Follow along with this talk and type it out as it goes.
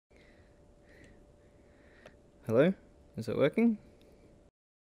Hello? Is it working?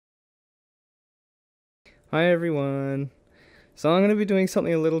 Hi everyone! So I'm going to be doing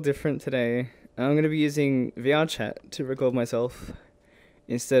something a little different today. I'm going to be using VR chat to record myself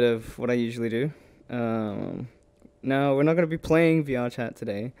instead of what I usually do. Now, we're not going to be playing VR chat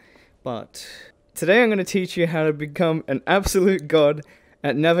today, but today I'm going to teach you how to become an absolute god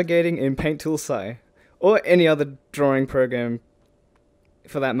at navigating in Paint Tool Sci, or any other drawing program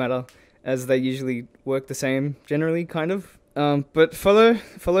for that matter, as they usually work the same, generally, kind of. But follow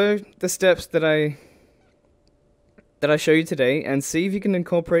the steps that I show you today and see if you can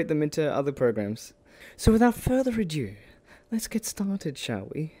incorporate them into other programs. So without further ado, let's get started, shall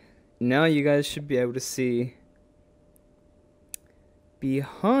we? Now you guys should be able to see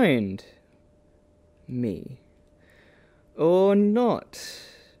behind me. Or not.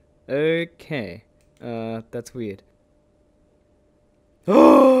 Okay. That's weird.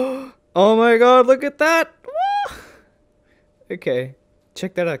 Oh my god, look at that! Okay,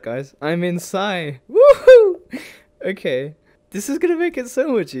 check that out, guys. I'm in Sci. Woohoo! Okay, this is gonna make it so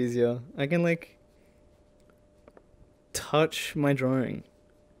much easier. I can, like, touch my drawing.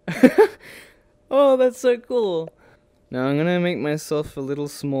 Oh, that's so cool. Now I'm gonna make myself a little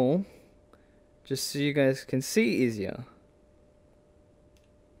small, just so you guys can see easier.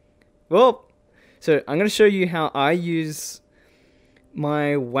 Well, so I'm gonna show you how I use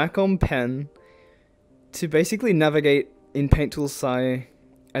my Wacom pen to basically navigate in Paint Tool Sci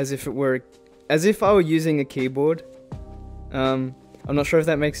as if I were using a keyboard. I'm not sure if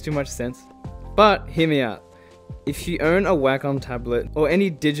that makes too much sense, but hear me out. If you own a Wacom tablet or any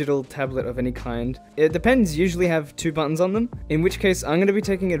digital tablet of any kind, the pens usually have 2 buttons on them, in which case I'm going to be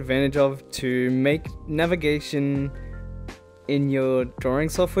taking advantage of to make navigation in your drawing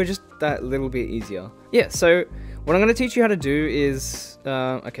software just that little bit easier. Yeah, so what I'm going to teach you how to do is,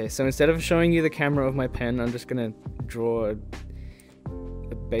 okay, so instead of showing you the camera of my pen, I'm just going to draw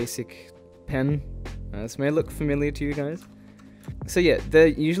a basic pen. This may look familiar to you guys. So yeah,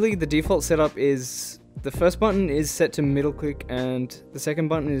 usually the default setup is the first button is set to middle click and the second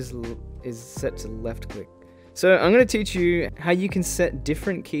button is set to left click. So I'm going to teach you how you can set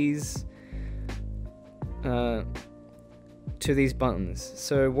different keys to these buttons.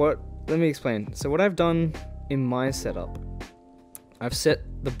 So let me explain. So what I've done in my setup, I've set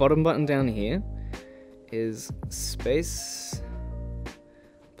the bottom button down here is space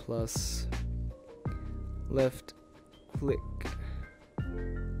plus left click.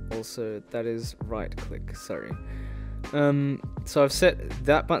 Also, that is right click, sorry. So I've set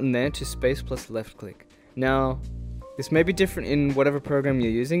that button there to space plus left click. Now, this may be different in whatever program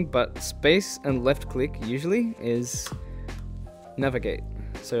you're using, but space and left click usually is navigate.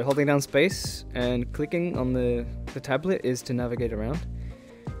 So holding down space and clicking on the tablet is to navigate around.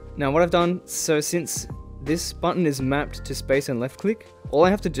 Now what I've done, so since this button is mapped to space and left click, all I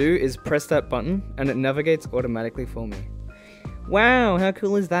have to do is press that button and it navigates automatically for me. Wow, how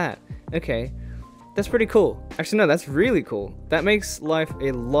cool is that? Okay, that's pretty cool. Actually no, that's really cool. That makes life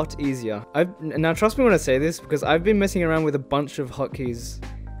a lot easier. Now trust me when I say this, because I've been messing around with a bunch of hotkeys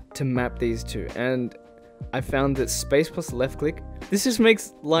to map these two, and I found that space plus left click, this just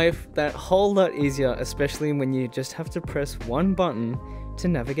makes life that whole lot easier, especially when you just have to press one button to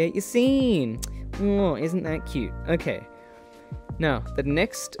navigate your scene. Oh, isn't that cute? Okay. Now, the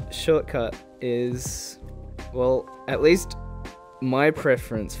next shortcut is, well, at least my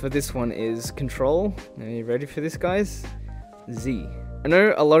preference for this one is Control. Are you ready for this, guys? Z. I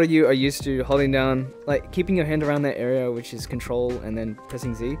know a lot of you are used to holding down, like, keeping your hand around that area, which is Control and then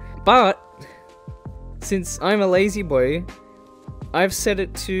pressing Z, but since I'm a lazy boy, I've set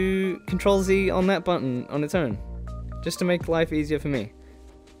it to Control Z on that button on its own, just to make life easier for me.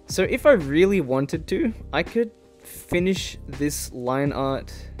 So if I really wanted to, I could finish this line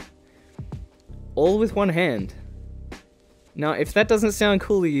art all with one hand. Now, if that doesn't sound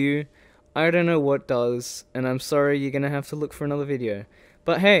cool to you, I don't know what does, and I'm sorry, you're gonna have to look for another video.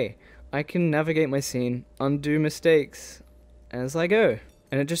 But hey, I can navigate my scene, undo mistakes as I go.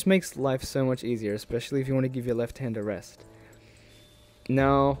 And it just makes life so much easier, especially if you want to give your left hand a rest.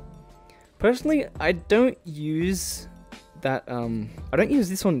 Now, personally, I don't use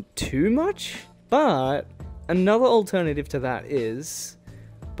this one too much, but another alternative to that is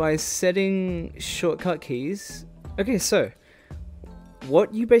by setting shortcut keys. Okay, so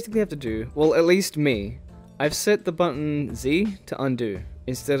what you basically have to do, well, at least me, I've set the button Z to undo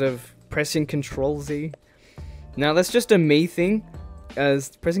instead of pressing Control Z. Now, that's just a me thing,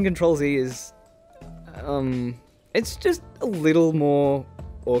 as pressing Control Z is, it's just a little more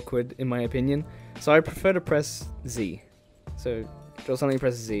awkward in my opinion, so I prefer to press Z. So Draw something,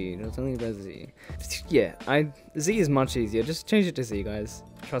 press Z. Draw something, press Z. Yeah, Z is much easier. Just change it to Z, guys.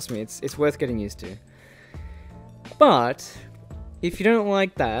 Trust me, it's worth getting used to. But if you don't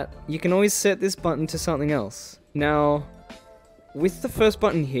like that, you can always set this button to something else. Now, with the first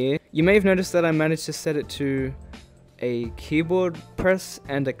button here, you may have noticed that I managed to set it to a keyboard press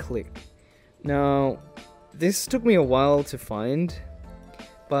and a click. Now, this took me a while to find,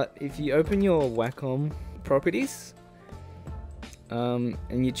 but if you open your Wacom properties,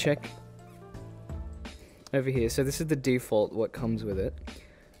 and you check over here, so this is the default, what comes with it.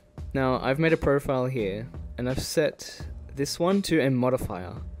 Now, I've made a profile here, and I've set this one to a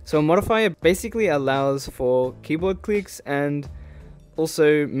modifier. So a modifier basically allows for keyboard clicks and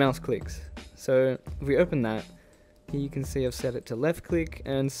also mouse clicks. So if we open that, here you can see I've set it to left click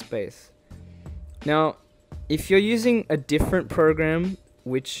and space. Now, if you're using a different program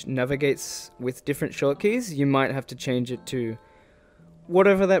which navigates with different shortkeys, you might have to change it to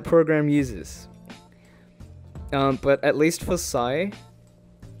whatever that program uses. But at least for Psy,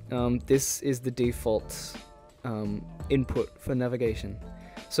 this is the default input for navigation.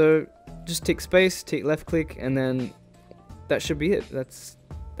 So just tick space, tick left click, and then that should be it. That's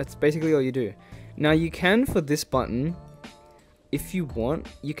basically all you do. Now you can, for this button, if you want,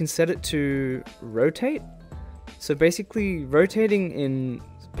 you can set it to rotate. So basically rotating in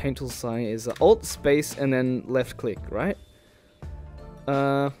Paint Tool Psy is Alt space and then left click, right?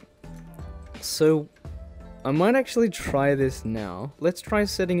 So I might actually try this now. Let's try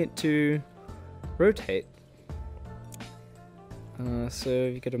setting it to rotate. So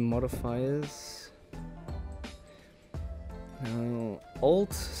you go to modifiers. Now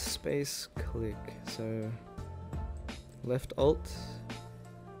Alt space click. So left Alt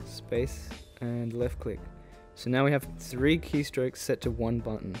space and left click. So now we have 3 keystrokes set to 1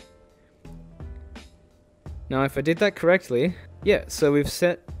 button. Now if I did that correctly, yeah, so we've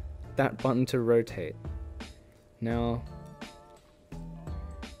set that button to rotate. Now,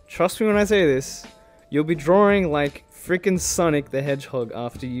 trust me when I say this, you'll be drawing like freaking Sonic the Hedgehog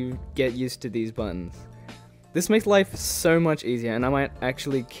after you get used to these buttons. This makes life so much easier, and I might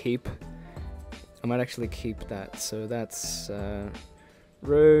actually keep that. So that's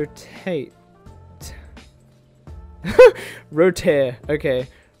rotate. Rotate. Okay.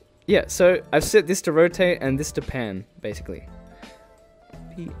 Yeah, so I've set this to rotate and this to pan, basically.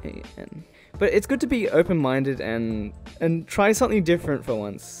 P-A-N. But it's good to be open-minded and try something different for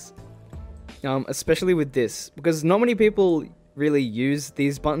once. Especially with this, because not many people really use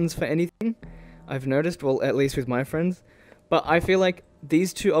these buttons for anything, I've noticed, well, at least with my friends. But I feel like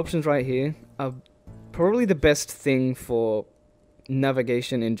these 2 options right here are probably the best thing for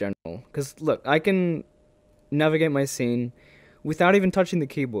navigation in general. Because look, I can navigate my scene without even touching the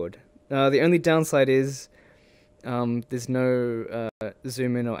keyboard. The only downside is there's no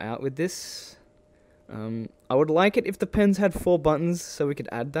zoom in or out with this. I would like it if the pens had 4 buttons so we could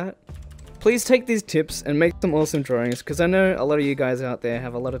add that. Please take these tips and make some awesome drawings, because I know a lot of you guys out there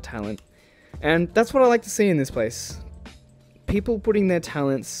have a lot of talent. And that's what I like to see in this place. People putting their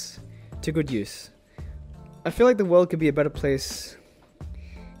talents to good use. I feel like the world could be a better place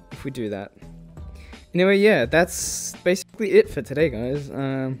if we do that. Anyway, yeah, that's basically it for today, guys.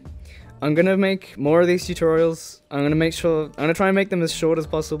 I'm gonna make more of these tutorials. I'm gonna try and make them as short as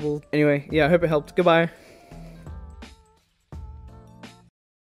possible. Anyway, yeah, I hope it helped. Goodbye.